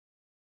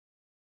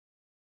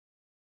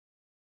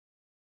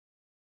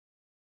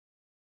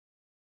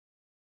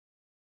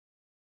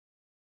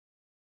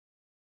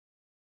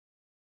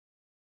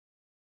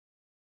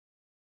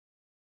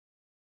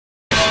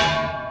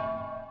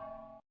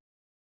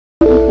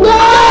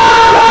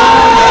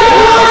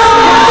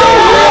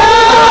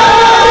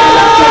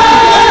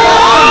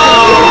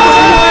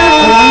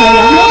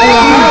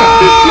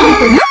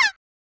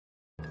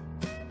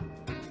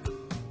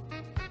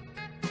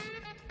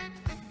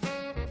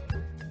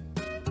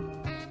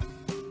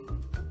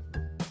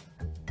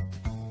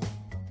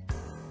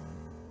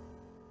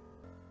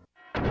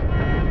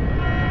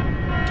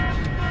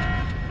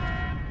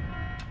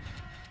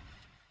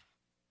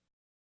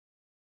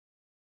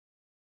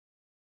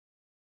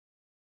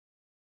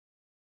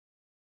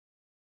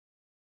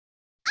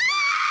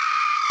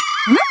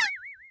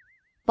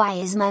Why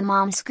is my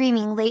mom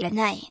screaming late at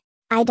night?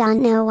 I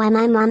don't know why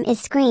my mom is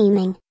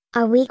screaming.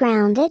 Are we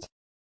grounded?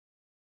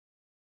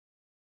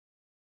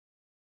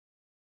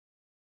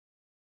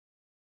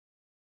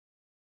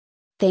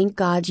 Thank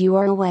God you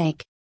are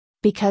awake.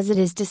 Because it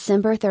is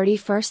December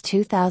 31st,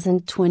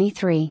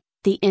 2023,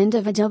 the end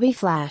of Adobe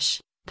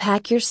Flash.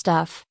 Pack your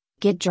stuff,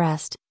 get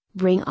dressed,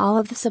 bring all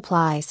of the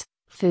supplies,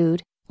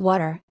 food,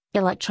 water,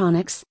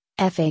 electronics,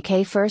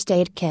 FAK first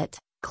aid kit,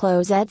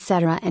 clothes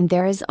etc. And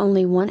there is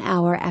only 1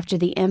 hour after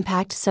the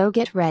impact, so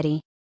get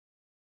ready.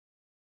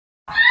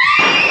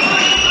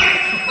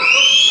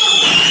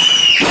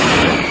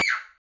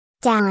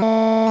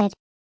 Dad.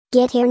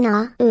 Get here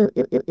now.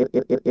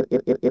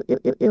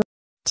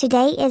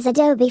 Today is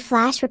Adobe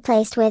Flash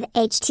replaced with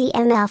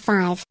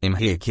HTML5. I'm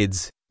here,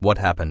 kids. What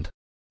happened?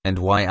 And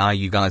why are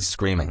you guys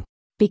screaming?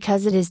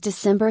 Because it is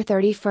December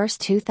 31st,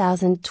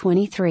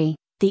 2023,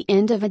 the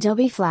end of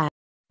Adobe Flash.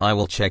 I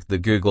will check the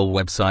Google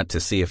website to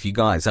see if you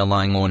guys are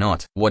lying or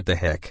not. What the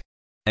heck?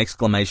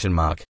 Exclamation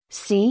mark.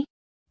 See?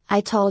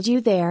 I told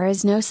you there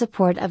is no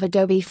support of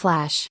Adobe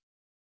Flash.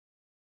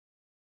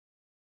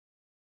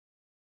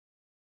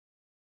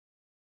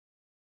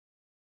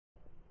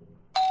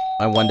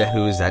 I wonder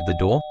who is at the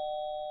door?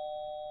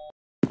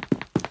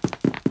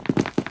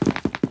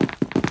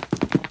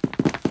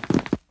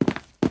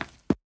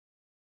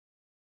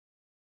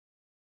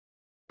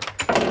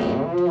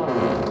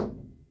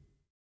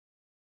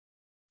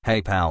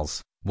 Hey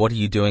pals, what are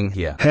you doing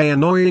here? Hey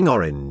annoying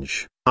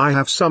orange, I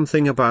have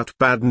something about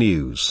bad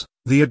news.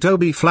 The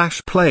Adobe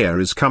Flash player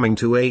is coming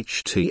to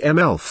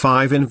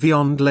HTML5 in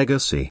Vyond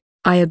Legacy.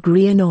 I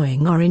agree,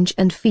 annoying orange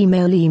and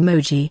female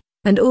emoji.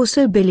 And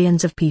also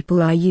billions of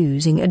people are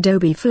using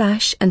Adobe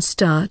Flash and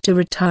start to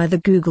retire the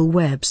Google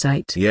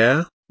website.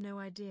 Yeah? No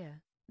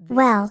idea.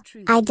 Well,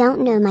 I don't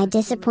know my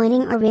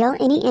disappointing or real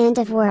any end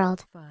of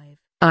world.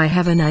 I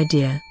have an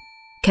idea.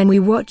 Can we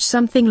watch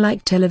something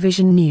like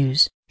television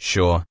news?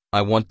 Sure,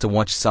 I want to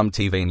watch some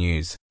TV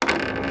news.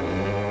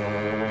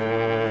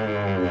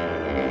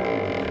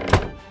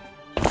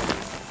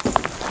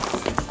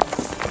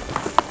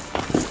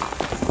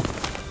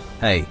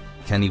 Hey,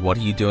 Kenny, what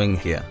are you doing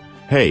here?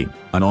 Hey,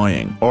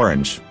 annoying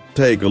orange,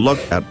 take a look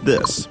at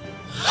this.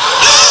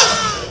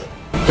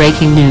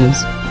 Breaking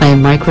news, by a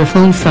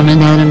microphone from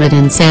Inanimate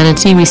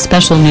Insanity with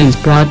special news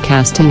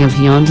broadcasting of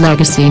Vyond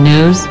Legacy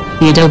news,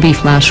 the Adobe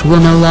Flash will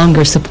no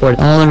longer support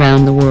all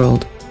around the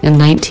world. In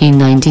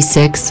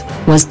 1996,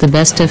 was the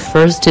best of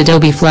first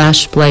Adobe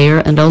Flash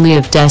player and only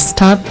of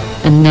desktop,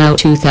 and now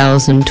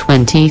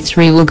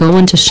 2023 will go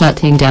into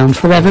shutting down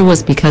forever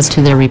was because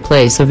to their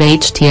replace of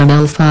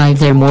HTML5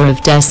 they're more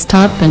of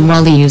desktop and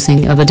Raleigh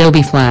using of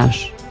Adobe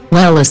Flash.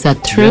 Well, is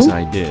that true? Yes,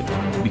 I did.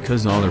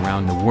 Because all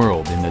around the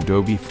world in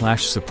Adobe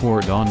Flash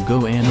support on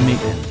Go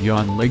Animate and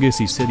Vyond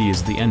Legacy City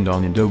is the end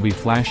on Adobe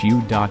Flash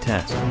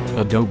U.S,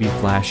 Adobe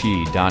Flash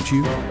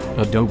E.U,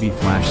 Adobe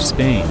Flash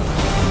Spain,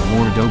 and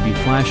more Adobe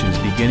Flash is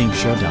beginning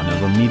shutdown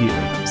of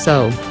immediately.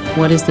 So,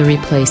 what is the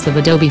replace of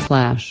Adobe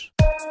Flash?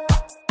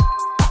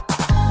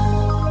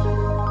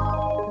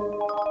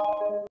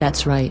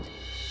 That's right.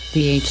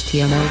 The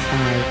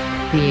HTML5.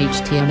 The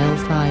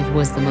HTML5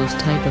 was the most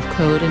type of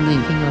code and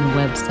linking on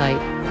website.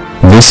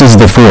 This is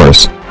the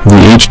force.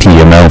 The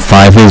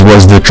HTML5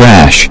 was the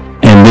trash,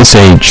 and this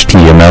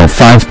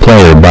HTML5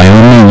 player by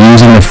only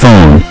using a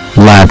phone,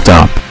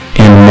 laptop,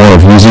 and more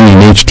of using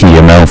an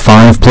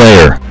HTML5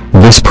 player.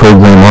 This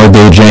program are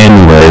day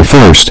January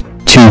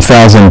 1st,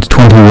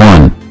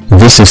 2021.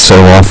 This is so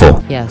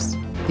awful. Yes,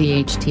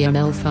 the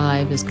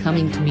HTML5 is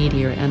coming to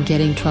Meteor and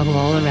getting trouble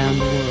all around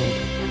the world.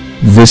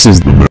 This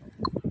is the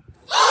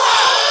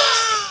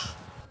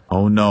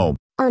Oh no.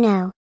 Oh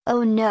no.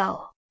 Oh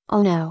no.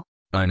 Oh no.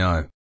 I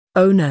know.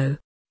 Oh no.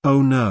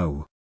 Oh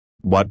no.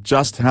 What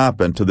just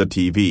happened to the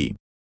TV?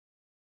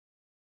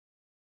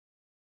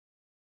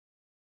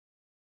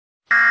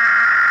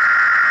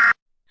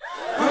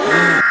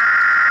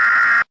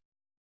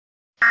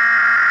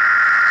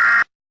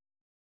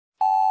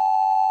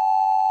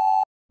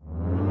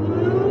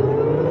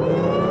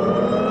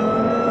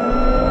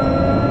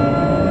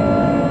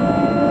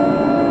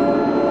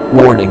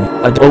 Warning,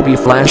 Adobe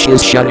Flash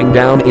is shutting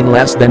down in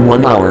less than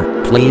 1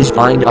 hour. Please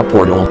find a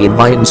portal in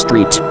Vyond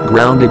Street,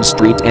 Grounded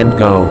Street and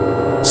Go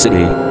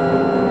City.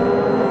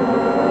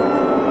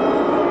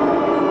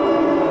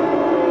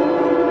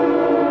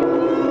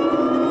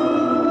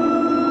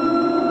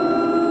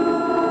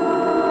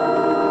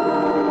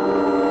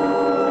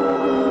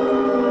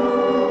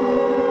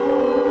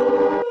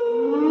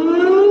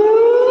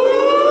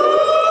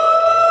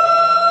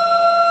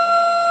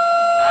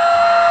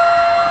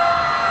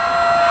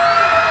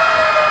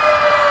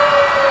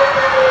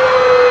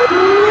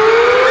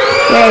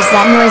 Where is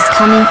that noise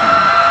coming from?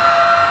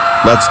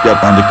 Let's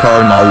get on the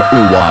car now.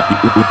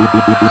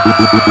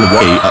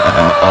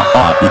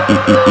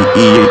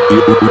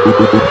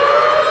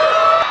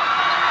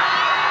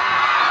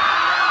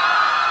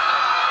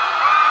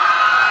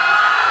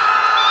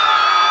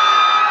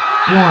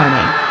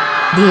 Warning.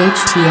 The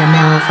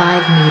HTML5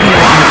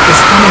 meteorite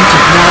is coming to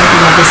Vyond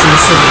Legacy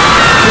City.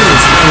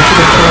 Please go to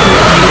the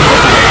portal.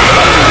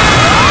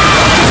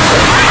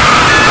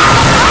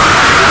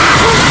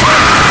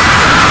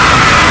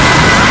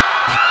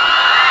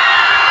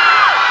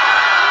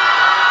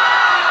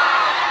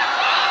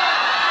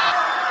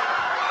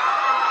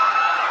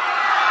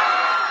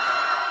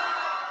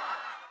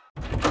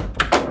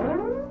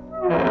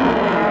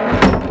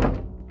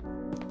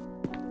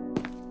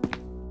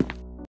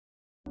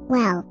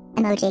 Well,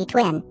 Emoji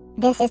Twin,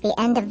 this is the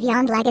end of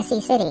Vyond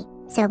Legacy City,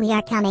 so we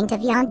are coming to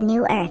Vyond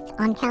New Earth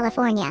on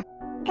California.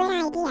 Good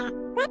idea.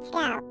 Let's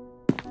go.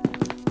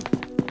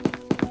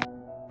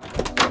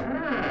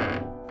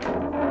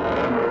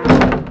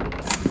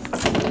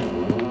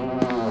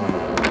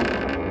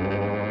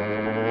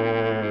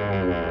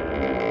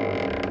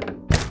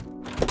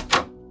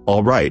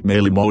 Alright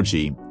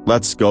Emoji,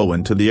 let's go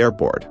into the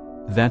airport.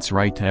 That's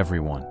right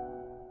everyone.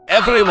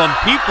 Everyone,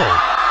 people,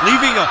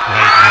 leaving up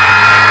right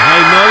now.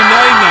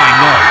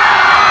 No.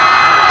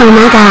 Oh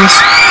my gosh.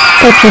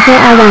 The people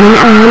are running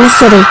around the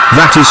city.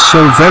 That is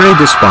so very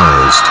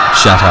despised.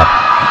 Shut up.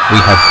 We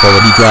have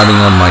quality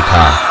driving on my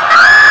car.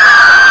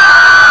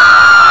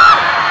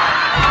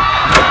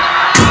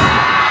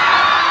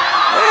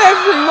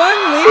 Everyone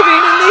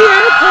leaving in the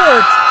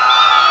airport.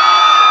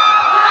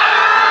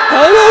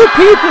 Hello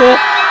people,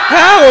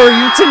 how are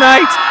you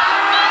tonight?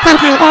 Can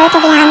I go to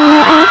Vyond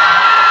New Earth?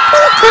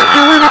 Please can't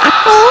I level up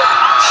please?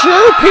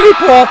 Sure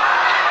people,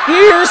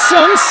 here's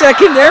some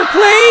second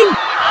airplane.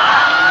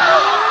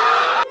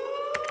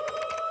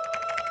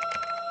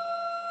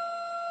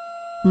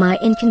 My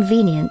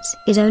inconvenience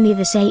is only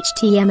this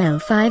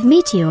HTML5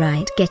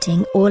 meteorite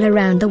getting all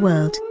around the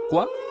world.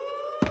 Quoi?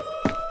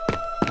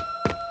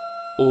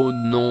 Oh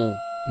non,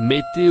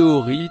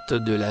 météorite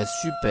de la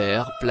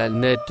super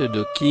planète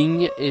de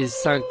King et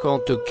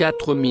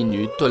 54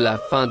 minutes la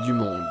fin du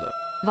monde.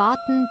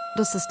 Warten,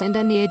 dass es in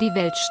der Nähe die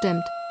Welt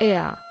stimmt.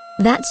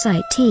 That's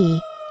IT.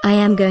 I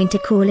am going to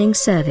calling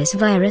service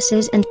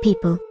viruses and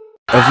people.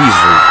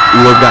 Aviso,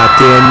 o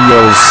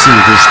HTML5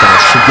 está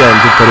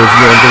chegando para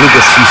Vyond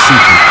Legacy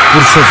City.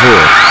 Por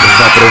favor,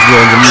 vá para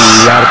Vyond New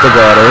Earth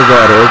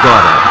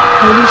agora.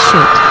 Holy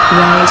shit,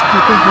 why is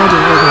people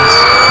hiding all this?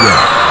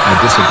 Yeah, I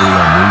disagree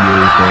on New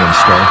Year's Day and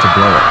start to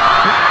blow it.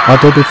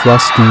 Adobe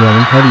Flash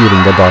dünyanın her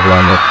yerinde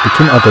bağlanır.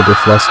 Bütün Adobe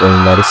Flash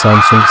oyunları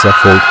Samsung Z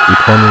Fold,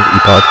 iPhone,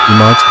 iPad,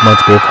 Image,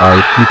 MacBook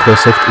Air,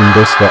 Microsoft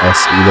Windows ve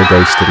S ile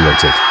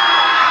değiştirilecek.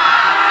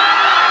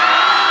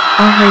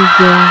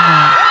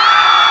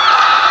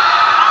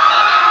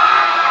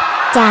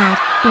 Dad,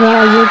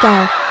 where you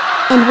go?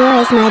 And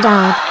where is my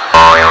dog?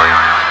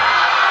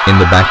 In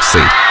the back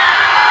seat.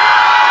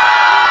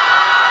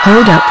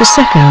 Hold up a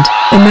second.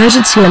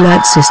 Emergency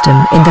alert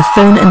system in the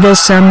phone and there's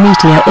some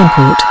meteor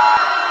import.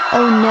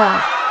 Oh no.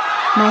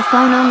 My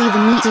phone only the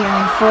meteor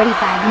in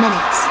 45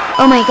 minutes.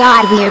 Oh my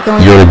god, we are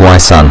going— Uruguay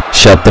son,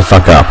 shut the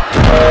fuck up.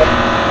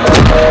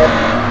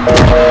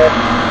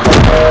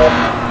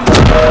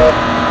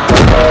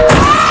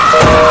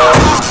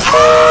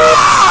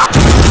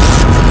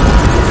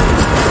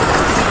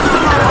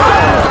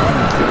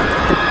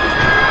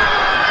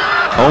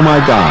 Oh my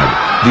god,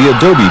 the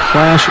Adobe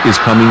Flash is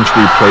coming to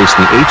replace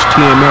the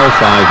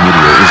HTML5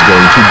 meteor is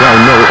going to die.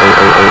 No,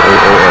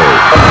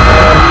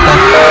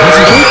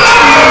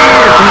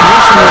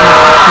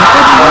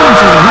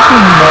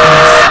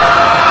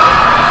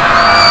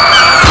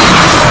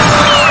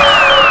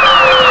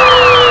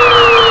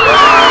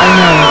 Oh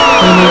no,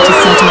 we need to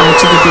set out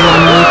to the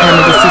Beyond New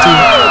Canada City.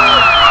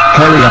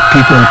 Hurry up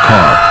people in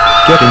car.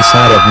 Get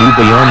inside of New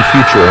Beyond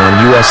Future on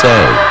USA.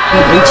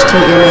 The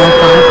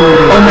HTML5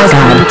 meteor. Oh my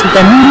god,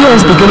 the meteor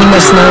is beginning to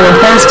slow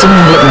fast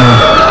immediately.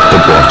 The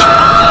what?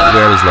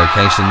 Where is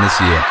location this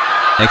year?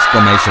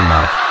 Exclamation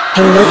mark.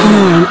 Hey looking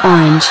line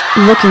orange,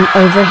 looking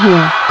over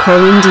here,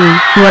 Colin D.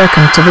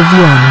 Welcome to the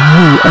Vyond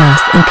New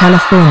Earth in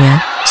California.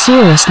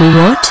 Seriously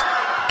what?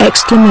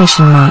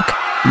 Exclamation mark.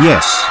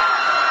 Yes.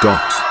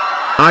 Dot.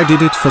 I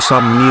did it for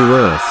some new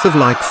Earth of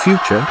like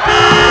future.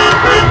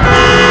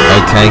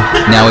 Okay,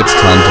 now it's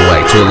time to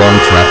wait too long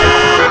traffic.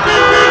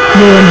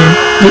 Warning,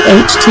 the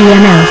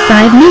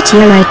HTML5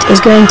 meteorite is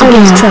going to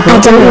cause trouble.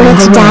 I don't want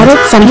to die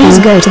at something.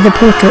 Please go to the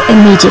portal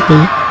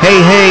immediately.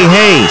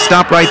 Hey,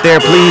 stop right there,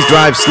 please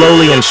drive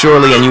slowly and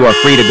surely and you are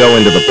free to go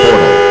into the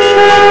portal.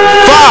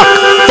 Fuck!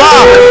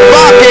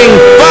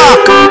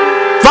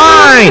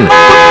 Fine!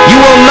 You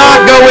will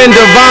not go into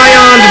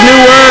Vyond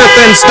New Earth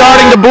and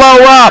starting to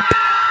blow up!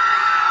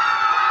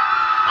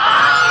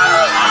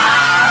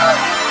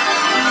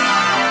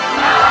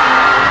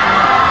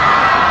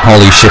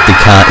 Holy shit, the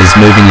car is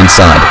moving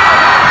inside.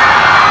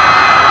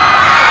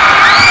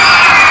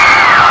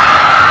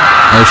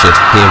 Oh shit,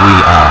 here we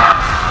are.